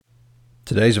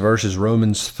Today's verse is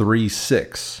Romans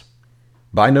 3:6.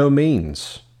 By no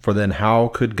means, for then how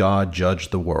could God judge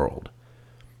the world?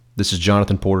 This is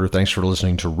Jonathan Porter. Thanks for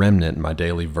listening to Remnant, my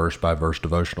daily verse-by-verse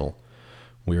devotional.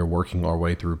 We are working our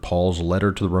way through Paul's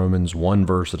letter to the Romans, one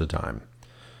verse at a time.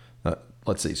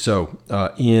 Let's see. So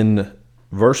in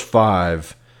verse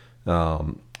 5,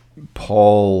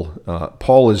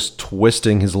 Paul is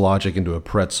twisting his logic into a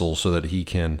pretzel so that he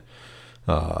can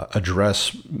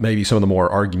address maybe some of the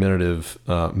more argumentative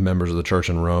members of the church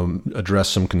in Rome, address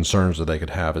some concerns that they could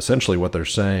have. Essentially, what they're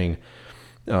saying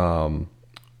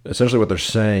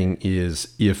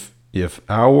is if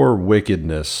our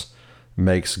wickedness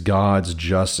makes God's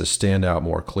justice stand out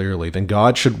more clearly, then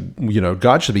God should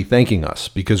be thanking us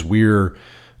because we're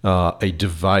a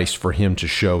device for Him to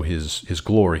show His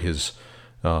glory, His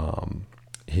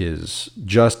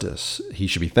justice. He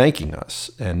should be thanking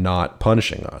us and not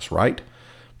punishing us, right?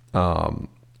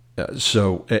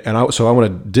 So I want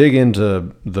to dig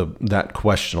into that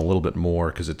question a little bit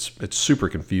more because it's super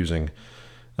confusing.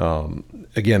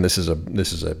 Again, this is a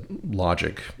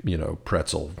logic,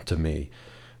 pretzel to me.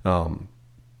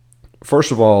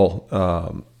 First of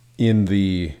all, in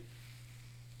the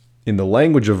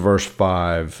language of verse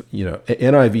 5,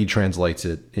 NIV translates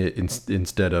it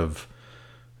instead of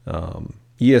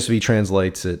ESV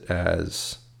translates it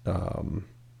as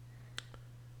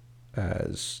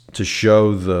to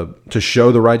show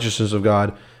the righteousness of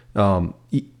God.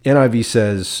 NIV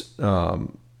says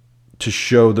to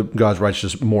show God's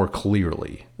righteousness more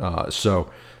clearly.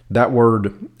 So that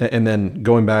word, and then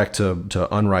going back to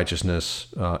unrighteousness,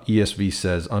 ESV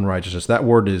says unrighteousness. That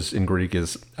word is in Greek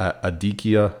is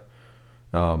adikia,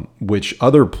 which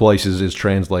other places is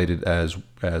translated as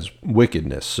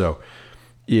wickedness. So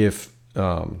if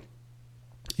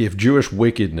Jewish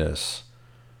wickedness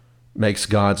makes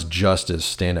God's justice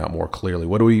stand out more clearly,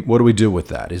 what do we do with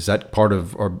that? Is that part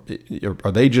of, are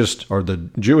the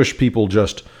Jewish people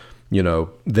just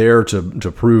there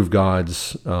to prove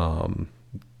God's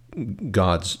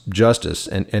justice,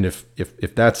 and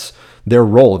if that's their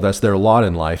role, if that's their lot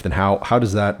in life, then how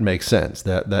does that make sense?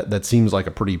 That seems like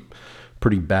a pretty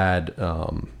bad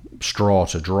straw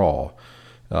to draw.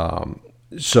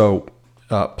 So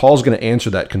Paul's going to answer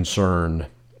that concern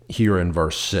here in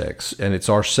verse 6, and it's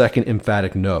our second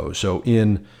emphatic no. So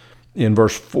in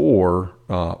verse 4,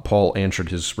 Paul answered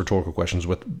his rhetorical questions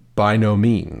with by no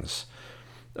means.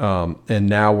 And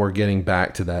now we're getting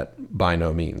back to that by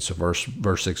no means. So verse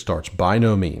 6 starts by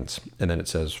no means, and then it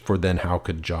says, for then how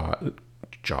could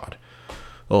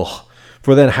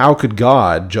For then how could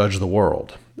God judge the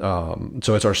world?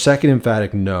 So it's our second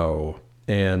emphatic no,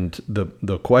 and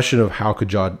the question of how could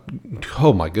God?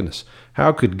 Oh my goodness,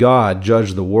 how could God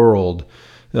judge the world?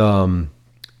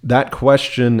 That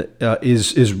question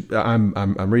is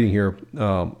I'm reading here.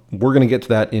 We're going to get to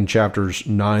that in chapters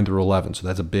 9 through 11. So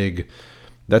that's a big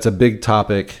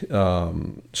topic.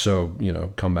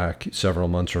 So come back several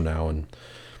months from now and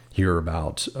hear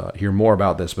more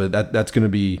about this. But that's going to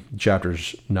be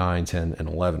chapters 9, 10, and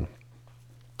 11.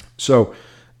 So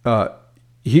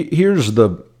here's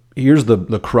the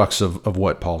crux of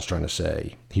what Paul's trying to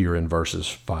say here in verses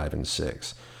 5 and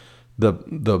 6.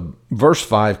 The verse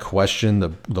 5 question,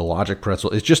 the logic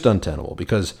pretzel, is just untenable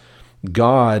because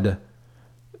God,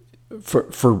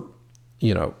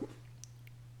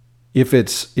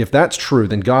 if that's true,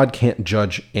 then God can't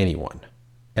judge anyone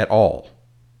at all,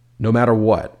 no matter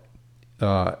what.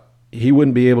 He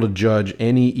wouldn't be able to judge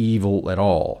any evil at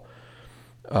all,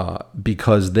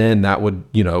 because then that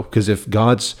would, because if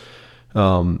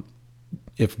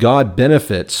God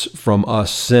benefits from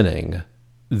us sinning,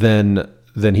 then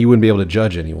He wouldn't be able to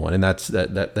judge anyone, and that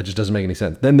just doesn't make any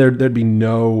sense. Then there'd be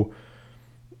no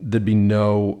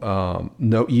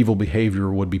evil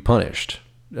behavior would be punished.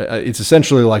 It's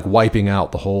essentially like wiping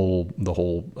out the whole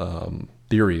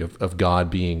theory of God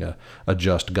being a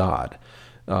just God.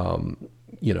 And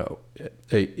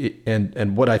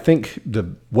what I think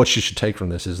what you should take from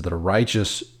this is that a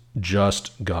righteous,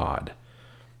 just God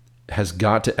has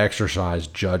got to exercise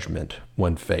judgment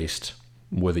when faced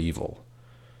with evil.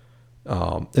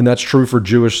 And that's true for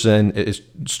Jewish sin.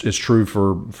 It's true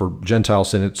for Gentile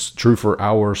sin. It's true for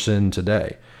our sin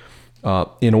today.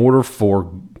 In order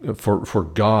for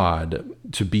God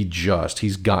to be just,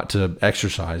 He's got to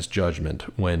exercise judgment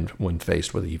when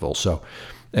faced with evil. So,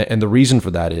 and the reason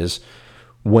for that is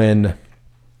when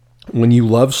you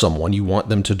love someone, you want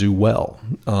them to do well.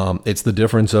 It's the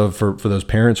difference of, for those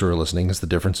parents who are listening, it's the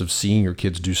difference of seeing your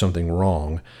kids do something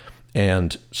wrong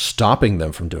and stopping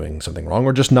them from doing something wrong,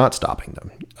 or just not stopping them.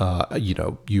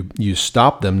 You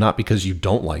stop them not because you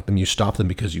don't like them. You stop them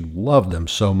because you love them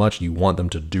so much you want them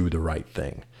to do the right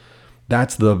thing.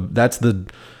 That's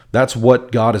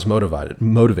what God is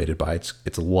motivated by.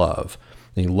 It's love.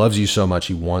 And he loves you so much,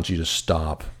 he wants you to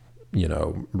stop,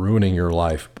 ruining your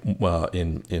life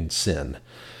in sin.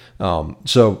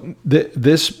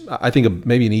 This, I think,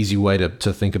 maybe an easy way to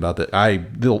think about that.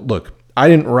 Look, I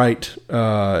didn't write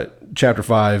chapter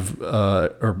 5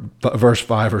 or verse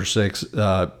 5 or 6.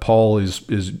 Paul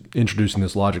is introducing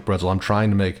this logic pretzel. I'm trying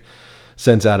to make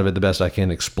sense out of it the best I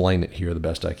can, explain it here the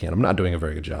best I can. I'm not doing a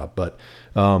very good job, but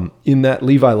in that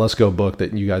Levi Lusko book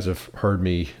that you guys have heard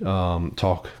me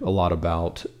talk a lot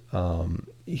about,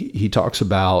 he talks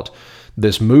about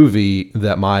this movie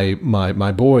that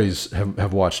my boys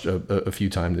have watched a few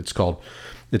times. It's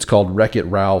called Wreck-It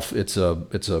Ralph. It's a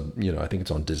I think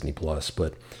it's on Disney Plus,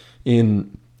 but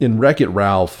in Wreck-It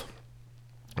Ralph,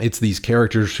 it's these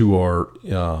characters who are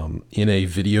in a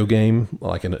video game,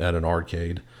 like at an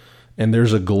arcade, and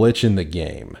there's a glitch in the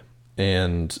game,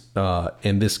 and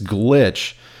this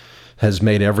glitch has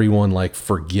made everyone like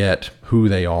forget who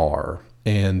they are,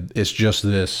 and it's just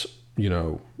this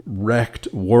wrecked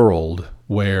world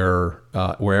where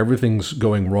everything's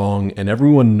going wrong, and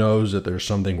everyone knows that there's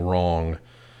something wrong.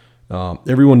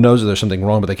 Everyone knows that there's something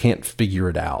wrong, but they can't figure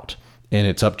it out, and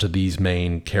it's up to these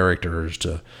main characters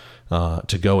to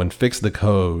go and fix the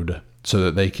code so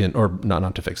that they can, or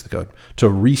not to fix the code, to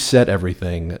reset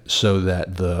everything so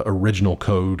that the original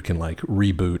code can like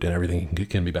reboot and everything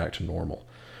can be back to normal.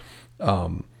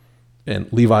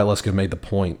 And Levi Lusko made the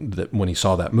point that when he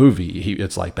saw that movie,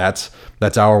 it's like that's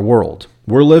our world.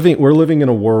 We're living in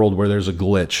a world where there's a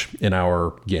glitch in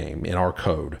our game, in our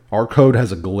code. Our code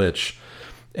has a glitch,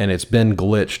 and it's been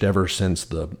glitched ever since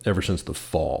the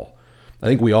fall. I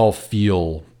think we all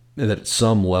feel that at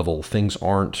some level things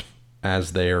aren't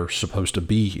as they're supposed to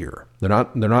be here. They're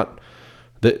not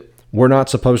that we're not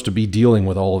supposed to be dealing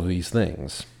with all of these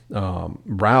things.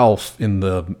 Ralph in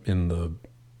the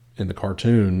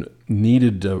cartoon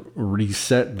needed to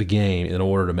reset the game in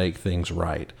order to make things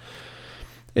right.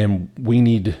 And we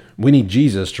need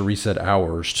Jesus to reset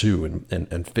ours too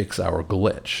and fix our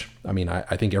glitch. I mean,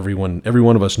 I think every one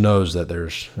of us knows that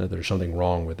there's something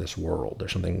wrong with this world.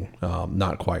 There's something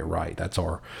not quite right. That's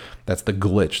the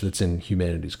glitch that's in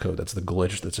humanity's code. That's the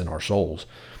glitch that's in our souls.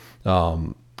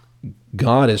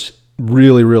 God is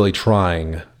really, really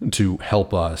trying to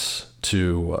help us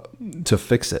to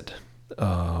fix it.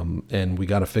 And we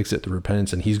got to fix it through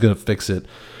repentance, and he's going to fix it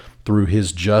through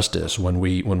his justice when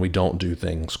we don't do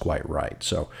things quite right.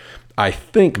 So I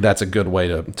think that's a good way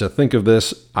to think of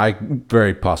this. I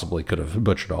very possibly could have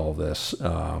butchered all of this.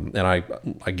 And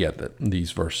I get that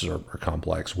these verses are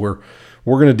complex. We're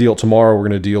going to deal tomorrow. We're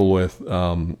going to deal with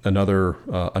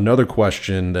another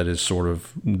question that is sort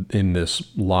of in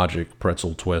this logic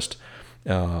pretzel twist.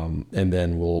 And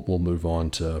then we'll move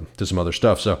on to some other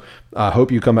stuff. So I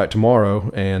hope you come back tomorrow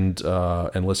and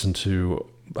listen to,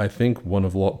 I think, one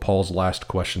of Paul's last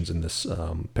questions in this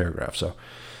paragraph. So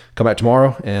come back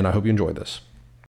tomorrow, and I hope you enjoyed this.